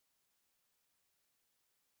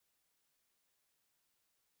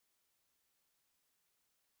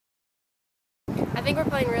think we're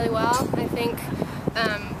playing really well. I think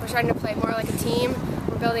we're starting to play more like a team.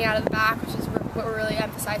 We're building out of the back, which is what we're really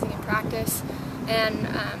emphasizing in practice. And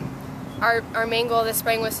our main goal this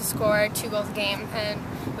spring was to score 2 goals a game, and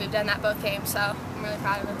we've done that both games, so I'm really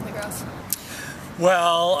proud of the girls.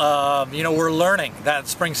 Well, you know, we're learning. That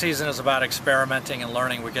spring season is about experimenting and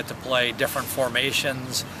learning. We get to play different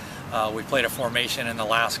formations. We played a formation in the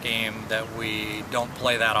last game that we don't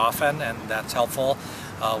play that often, and that's helpful.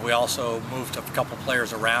 We also moved a couple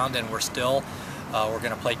players around, and we're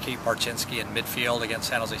going to play Kate Barczynski in midfield against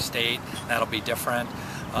San Jose State. That'll be different.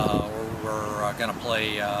 We're going to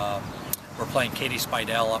play. We're playing Katie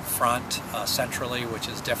Spidell up front centrally, which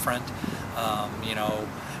is different. You know,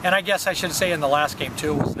 and I guess I should say in the last game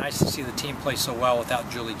too, it was nice to see the team play so well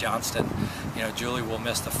without Julie Johnston. You know, Julie will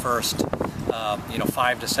miss the first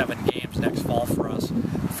 5 to 7 games next fall for us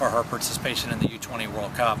for her participation in the U20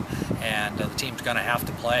 World Cup, and the team's going to have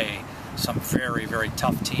to play some very, very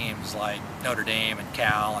tough teams like Notre Dame and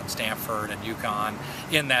Cal and Stanford and UConn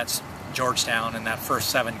in that Georgetown in that first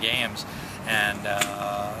 7 games, and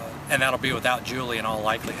that'll be without Julie in all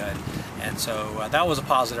likelihood. And so that was a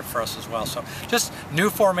positive for us as well. So just new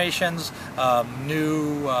formations,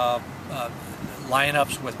 new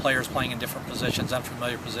lineups with players playing in different positions,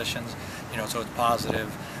 unfamiliar positions, you know, so it's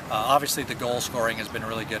positive. Obviously the goal scoring has been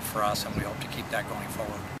really good for us, and we hope to keep that going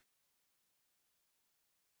forward.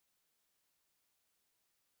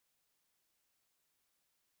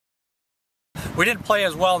 We didn't play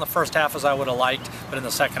as well in the first half as I would have liked, but in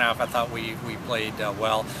the second half I thought we played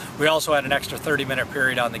well. We also had an extra 30-minute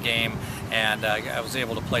period on the game, and I was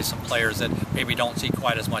able to play some players that maybe don't see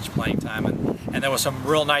quite as much playing time, and there was some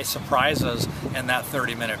real nice surprises in that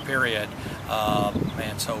 30-minute period,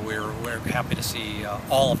 and so we're happy to see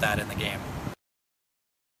all of that in the game.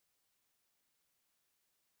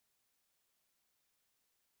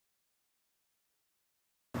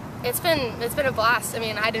 It's been a blast. I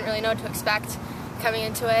mean, I didn't really know what to expect coming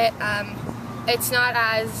into it. It's not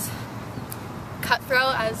as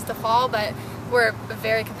cutthroat as the fall, but we're a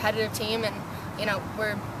very competitive team, and you know,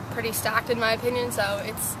 we're pretty stacked in my opinion. So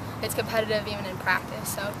it's competitive even in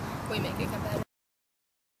practice. So we make it competitive.